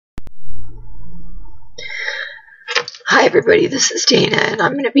Hi everybody, this is Dana and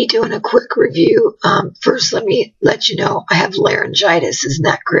I'm going to be doing a quick review. First let me let you know I have laryngitis. Isn't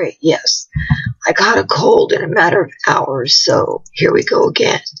that great? Yes. I got a cold in a matter of hours, so here we go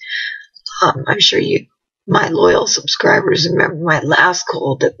again. I'm sure my loyal subscribers remember my last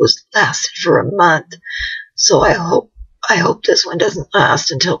cold that lasted for a month. So I hope this one doesn't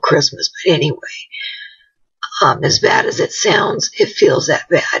last until Christmas. But anyway, as bad as it sounds, it feels that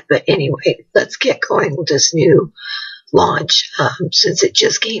bad. But anyway, let's get going with this new launch. Since it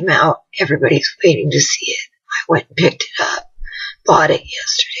just came out, everybody's waiting to see it. I went and picked it up, bought it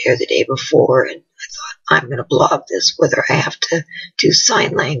yesterday or the day before, and I thought I'm going to blog this whether I have to do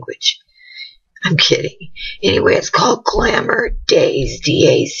sign language. I'm kidding. Anyway, it's called Glamour Daze,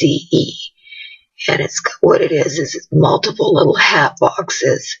 D-A-Z-E. And what it is it's multiple little hat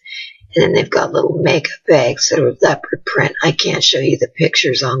boxes. And then they've got little makeup bags that are leopard print. I can't show you the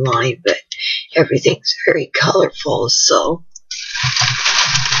pictures online, but everything's very colorful. So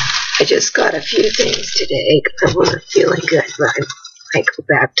I just got a few things today because I wasn't feeling good, but I might go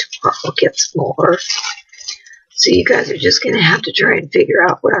back tomorrow, get some more. So you guys are just going to have to try and figure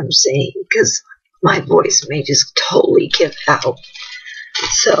out what I'm saying because my voice may just totally give out.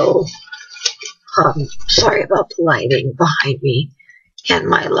 So sorry about the lighting behind me. And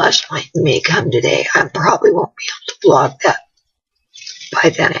my Lush may come today. I probably won't be able to blog that. By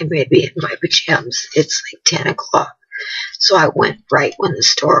then I may be in my pajamas. It's like 10 o'clock. So I went right when the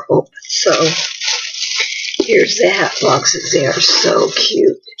store opened. So here's the hat boxes. They are so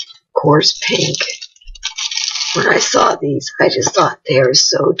cute. Of course, pink. When I saw these, I just thought they are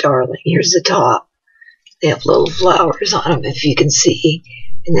so darling. Here's the top. They have little flowers on them, if you can see.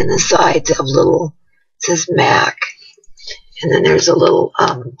 And then the sides have it says MAC. And then there's a little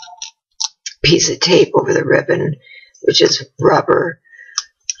piece of tape over the ribbon, which is rubber.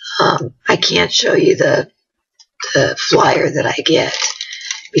 I can't show you the flyer that I get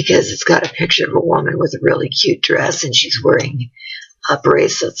because it's got a picture of a woman with a really cute dress and she's wearing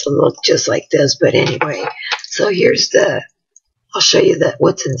bracelets that look just like this. But anyway, so here's I'll show you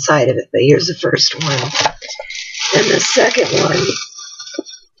what's inside of it. But here's the first one. And the second one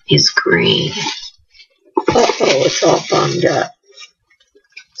is green. Uh-oh, it's all bummed up.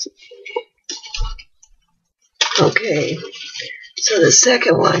 Okay, so the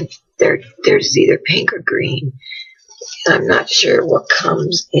second one, there's either pink or green. I'm not sure what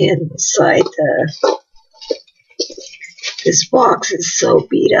comes inside this box is so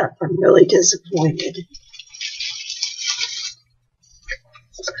beat up. I'm really disappointed.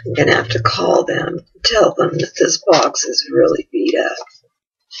 I'm going to have to call them and tell them that this box is really beat up.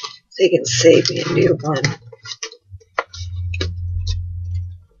 They can save me a new one.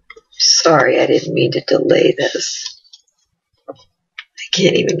 Sorry, I didn't mean to delay this. I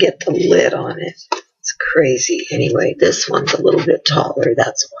can't even get the lid on it. It's crazy. Anyway, this one's a little bit taller.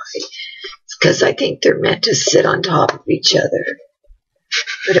 That's why. It's because I think they're meant to sit on top of each other.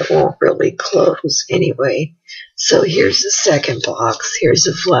 But it won't really close anyway. So here's the second box. Here's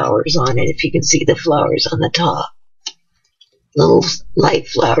the flowers on it. If you can see the flowers on the top. Little light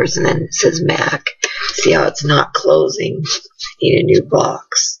flowers, and then it says MAC. See how it's not closing? I need a new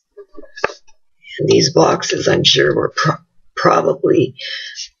box. And these boxes, I'm sure, were probably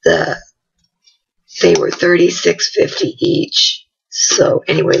they were $36.50 each. So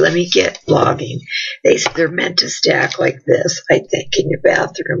anyway, let me get blogging. They're meant to stack like this, I think, in your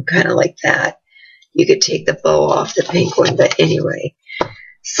bathroom, kind of like that. You could take the bow off the pink one, but anyway.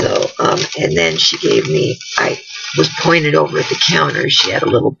 So, and then she gave me, I was pointed over at the counter, she had a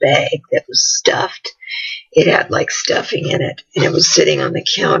little bag that was stuffed. It had like stuffing in it, and it was sitting on the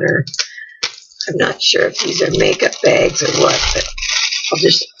counter. I'm not sure if these are makeup bags or what, but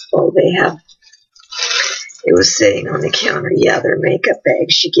it was sitting on the counter. Yeah, they're makeup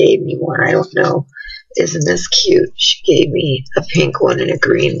bags. She gave me one. I don't know. Isn't this cute? She gave me a pink one and a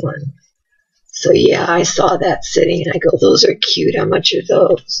green one. So yeah, I saw that sitting and I go, those are cute. How much are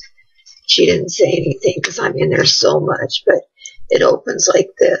those? She didn't say anything because I'm in there so much, but it opens like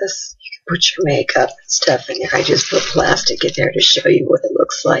this. You can put your makeup and stuff in there. I just put plastic in there to show you what it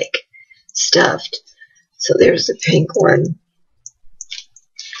looks like stuffed. So there's the pink one.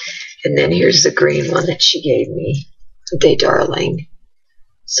 And then here's the green one that she gave me. They darling.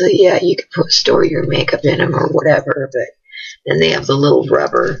 So yeah, you could store your makeup in them or whatever, but then they have the little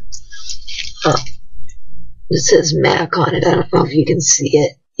rubber. It says MAC on it. I don't know if you can see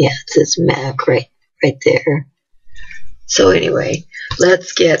it. Yeah, it says MAC right there. So anyway,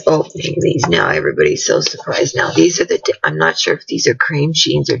 let's get opening these now. Everybody's so surprised now. These are I'm not sure if these are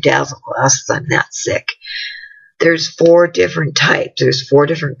cremecheens or Dazzelglasses. I'm that sick. There's 4 different types. There's 4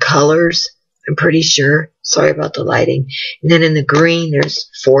 different colors. I'm pretty sure. Sorry about the lighting. And then in the green, there's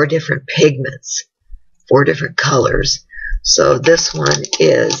 4 different pigments, 4 different colors. So this one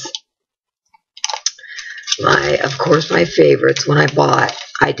is of course, my favorites. When I bought,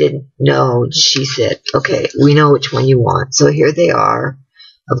 I didn't know. She said, okay, we know which one you want. So here they are.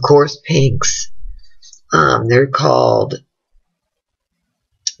 Of course, pinks. They're called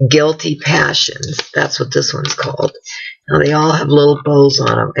Guilty Passions. That's what this one's called. Now, they all have little bows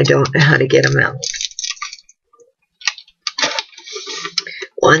on them. I don't know how to get them out.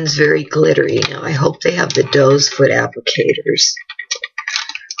 One's very glittery. Now, I hope they have the doe's foot applicators.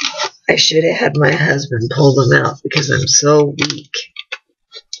 I should have had my husband pull them out because I'm so weak.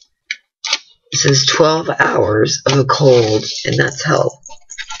 It says 12 hours of a cold, and that's how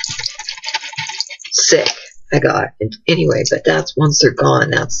sick I got. And anyway, but that's once they're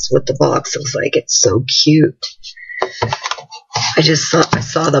gone, that's what the box looks like. It's so cute. I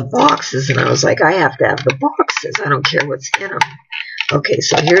saw the boxes, and I was like, I have to have the boxes. I don't care what's in them. Okay,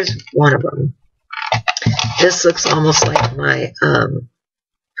 so here's one of them. This looks almost like my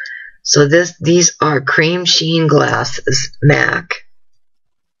so these are cream sheen glasses, MAC.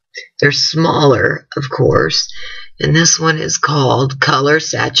 They're smaller, of course, and this one is called Color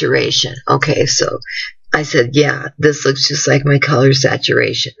Saturation. Okay, so I said, yeah, this looks just like my Color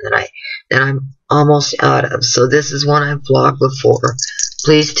Saturation that I'm almost out of. So this is one I've vlogged before.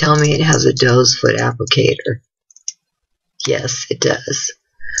 Please tell me it has a doe's foot applicator. Yes, it does.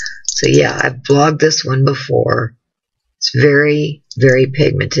 So yeah, I've vlogged this one before. It's very, very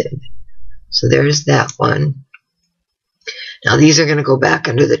pigmented. So there's that one. Now these are going to go back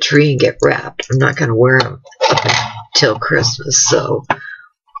under the tree and get wrapped. I'm not going to wear them until Christmas. So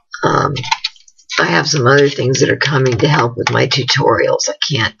I have some other things that are coming to help with my tutorials. I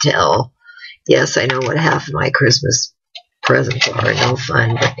can't tell. Yes, I know what half of my Christmas presents are. No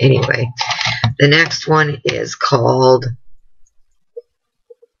fun. But anyway, the next one is called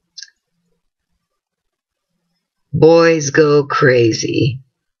Boys Go Crazy.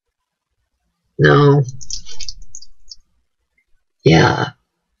 No. Yeah.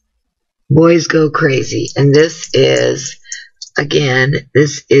 Boys Go Crazy. And this is, again,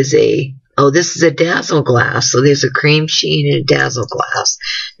 this is a Dazzelglass. So there's a cream sheen and a Dazzelglass.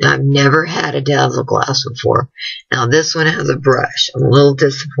 Now, I've never had a Dazzelglass before. Now, this one has a brush. I'm a little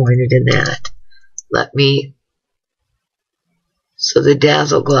disappointed in that. So the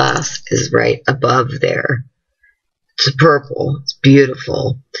Dazzelglass is right above there. It's purple. It's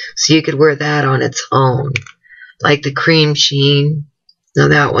beautiful. So you could wear that on its own. Like the cream sheen. Now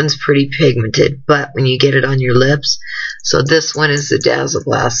that one's pretty pigmented, but when you get it on your lips. So this one is the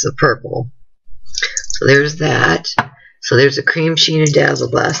Dazzelglass, the purple. So there's that. So there's a cream sheen and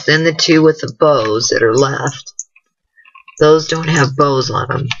Dazzelglass. Then the two with the bows that are left. Those don't have bows on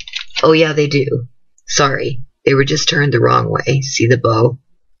them. Oh yeah, they do. Sorry. They were just turned the wrong way. See the bow?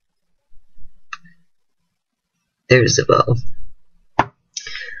 There's the bow.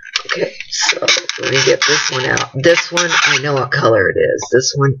 Okay, so let me get this one out. This one, I know what color it is.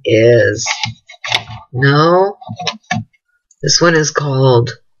 This one is, no, this one is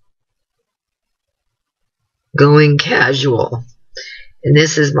called Going Casual. And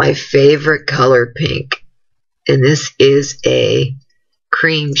this is my favorite color, pink. And this is a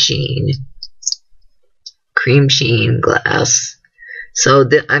cream sheen glass. So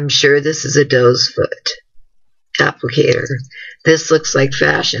I'm sure this is a doe's foot applicator. This looks like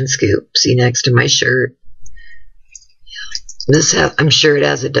Fashion Scoop. See next to my shirt? I'm sure it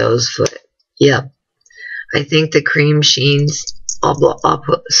has a doe's foot. Yep. I think the cream sheens, I'll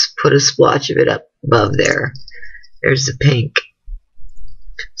put a splotch of it up above there. There's the pink.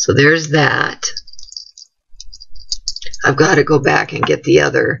 So there's that. I've got to go back and get the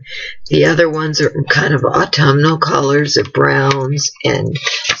other. The other ones are kind of autumnal colors, or browns, and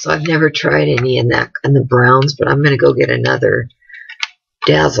so I've never tried any in the browns, but I'm going to go get another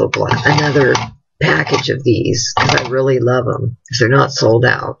Dazzelglass, another package of these, because I really love them, because they're not sold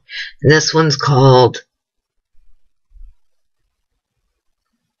out. And this one's called,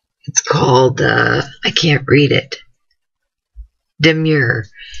 I can't read it, Demure.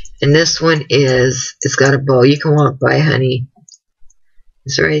 And this one it's got a bow. You can walk by, honey.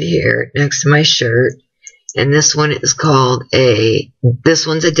 It's right here next to my shirt. And this one is called this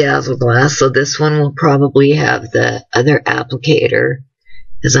one's a Dazzelglass. So this one will probably have the other applicator,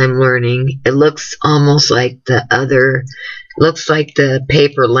 as I'm learning. It looks almost like looks like the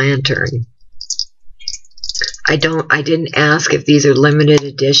paper lantern. I didn't ask if these are limited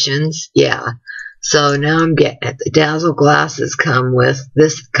editions. Yeah. So now I'm getting it. The Dazzelglasses come with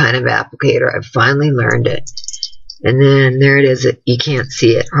this kind of applicator. I've finally learned it. And then there it is. You can't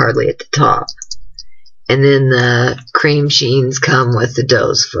see it hardly at the top. And then the cream sheens come with the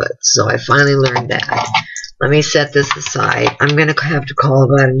doe's foot. So I finally learned that. Let me set this aside. I'm going to have to call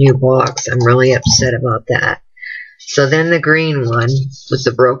about a new box. I'm really upset about that. So then the green one with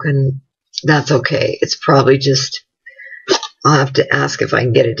the broken, that's okay. It's probably just, I'll have to ask if I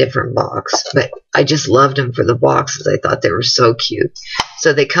can get a different box. But I just loved them for the boxes. I thought they were so cute.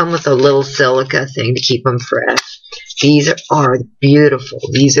 So they come with a little silica thing to keep them fresh. These are beautiful.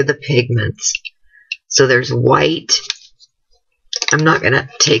 These are the pigments. So there's white. I'm not going to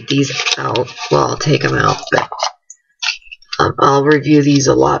take these out. Well, I'll take them out, but I'll review these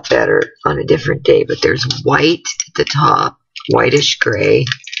a lot better on a different day. But there's white at the top, whitish gray,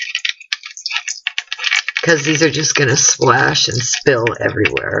 because these are just going to splash and spill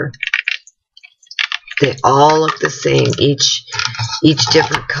everywhere. They all look the same, each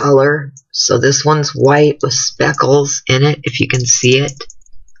different color. So this one's white with speckles in it, if you can see it.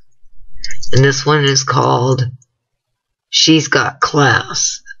 And this one is called She's Got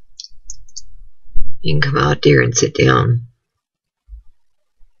Class. You can come out there and sit down.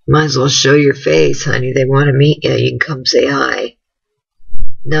 Might as well show your face, honey. They want to meet you. You can come say hi.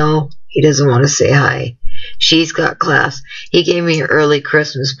 No, he doesn't want to say hi. She's Got Class. He gave me an early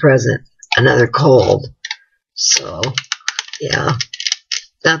Christmas present. Another cold. So, yeah.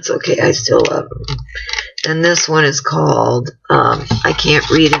 That's okay. I still love him. And this one is called, I can't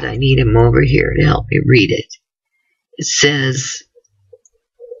read it. I need him over here to help me read it. It says,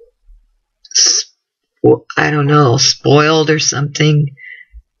 I don't know, spoiled or something.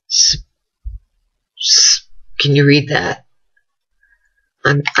 Can you read that?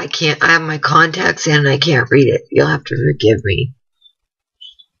 I can't, I have my contacts in and I can't read it. You'll have to forgive me.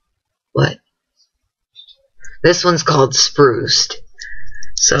 What? This one's called Spruced.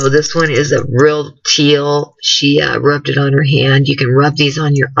 So this one is a real teal. She rubbed it on her hand. You can rub these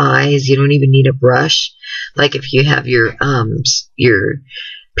on your eyes. You don't even need a brush. Like if you have your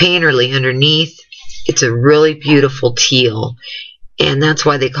painterly underneath, it's a really beautiful teal. And that's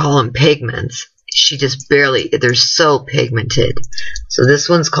why they call them pigments. She just barely, they're so pigmented. So this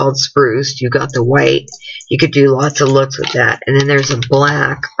one's called Spruced. You got the white. You could do lots of looks with that. And then there's a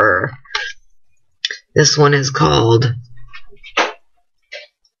black, or this one is called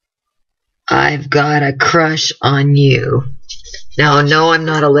I've Got a Crush on You. Now, no, I'm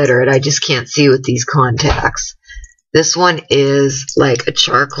not illiterate. I just can't see with these contacts. This one is like a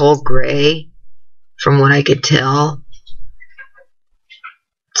charcoal gray, from what I could tell.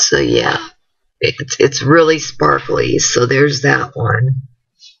 So, yeah, it's really sparkly. So there's that one.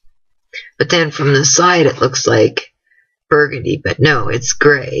 But then from the side, it looks like burgundy. But no, it's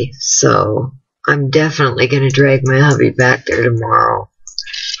gray. So I'm definitely going to drag my hubby back there tomorrow.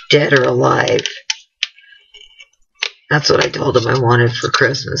 Dead or alive. That's what I told him I wanted for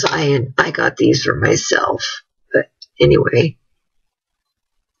Christmas. I got these for myself. But anyway,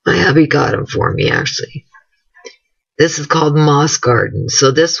 my hubby got them for me, actually. This is called Moss Garden.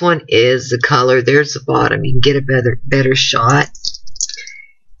 So this one is the color. There's the bottom. You can get a better shot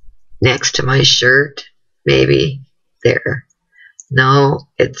next to my shirt. Maybe. There. No,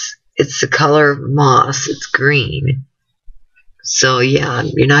 it's the color of moss. It's green. So yeah,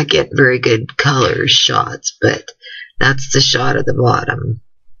 you're not getting very good color shots, but that's the shot of the bottom.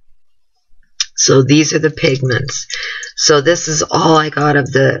 So these are the pigments. So this is all I got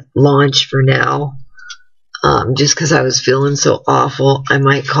of the launch for now. Just because I was feeling so awful, I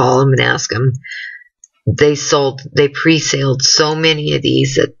might call them and ask them. They pre-saled so many of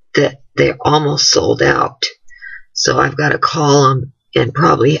these that they're almost sold out. So I've got to call them and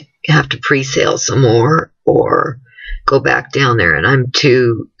probably have to pre-sale some more or go back down there, and I'm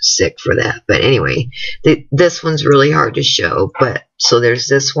too sick for that. But anyway, this one's really hard to show. But so there's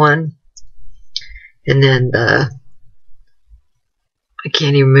this one, and then I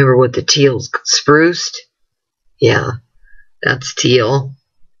can't even remember what the teal's spruced. Yeah, that's teal.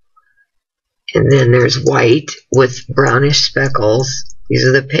 And then there's white with brownish speckles. These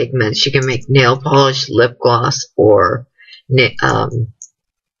are the pigments. You can make nail polish, lip gloss, or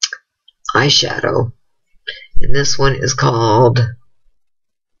eyeshadow. And this one is called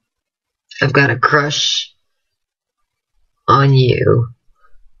I've Got a Crush on You.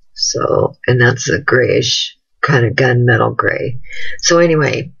 So, and that's a grayish kind of gunmetal gray. So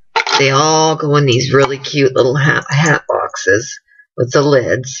anyway, they all go in these really cute little hat boxes with the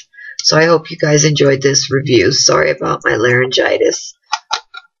lids. So I hope you guys enjoyed this review. Sorry about my laryngitis.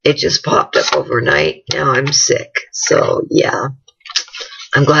 It just popped up overnight. Now I'm sick. So yeah.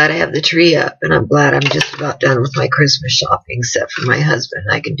 I'm glad I have the tree up, and I'm glad I'm just about done with my Christmas shopping, except for my husband.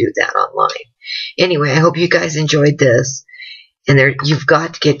 I can do that online. Anyway, I hope you guys enjoyed this. And there, you've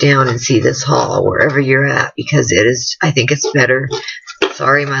got to get down and see this haul wherever you're at, because it is, I think it's better.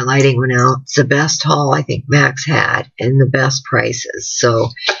 Sorry, my lighting went out. It's the best haul I think Max had and the best prices. So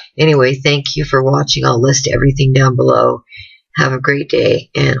anyway, thank you for watching. I'll list everything down below. Have a great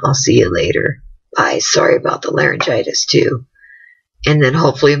day, and I'll see you later. Bye. Sorry about the laryngitis too. And then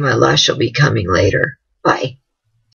hopefully my lush will be coming later. Bye.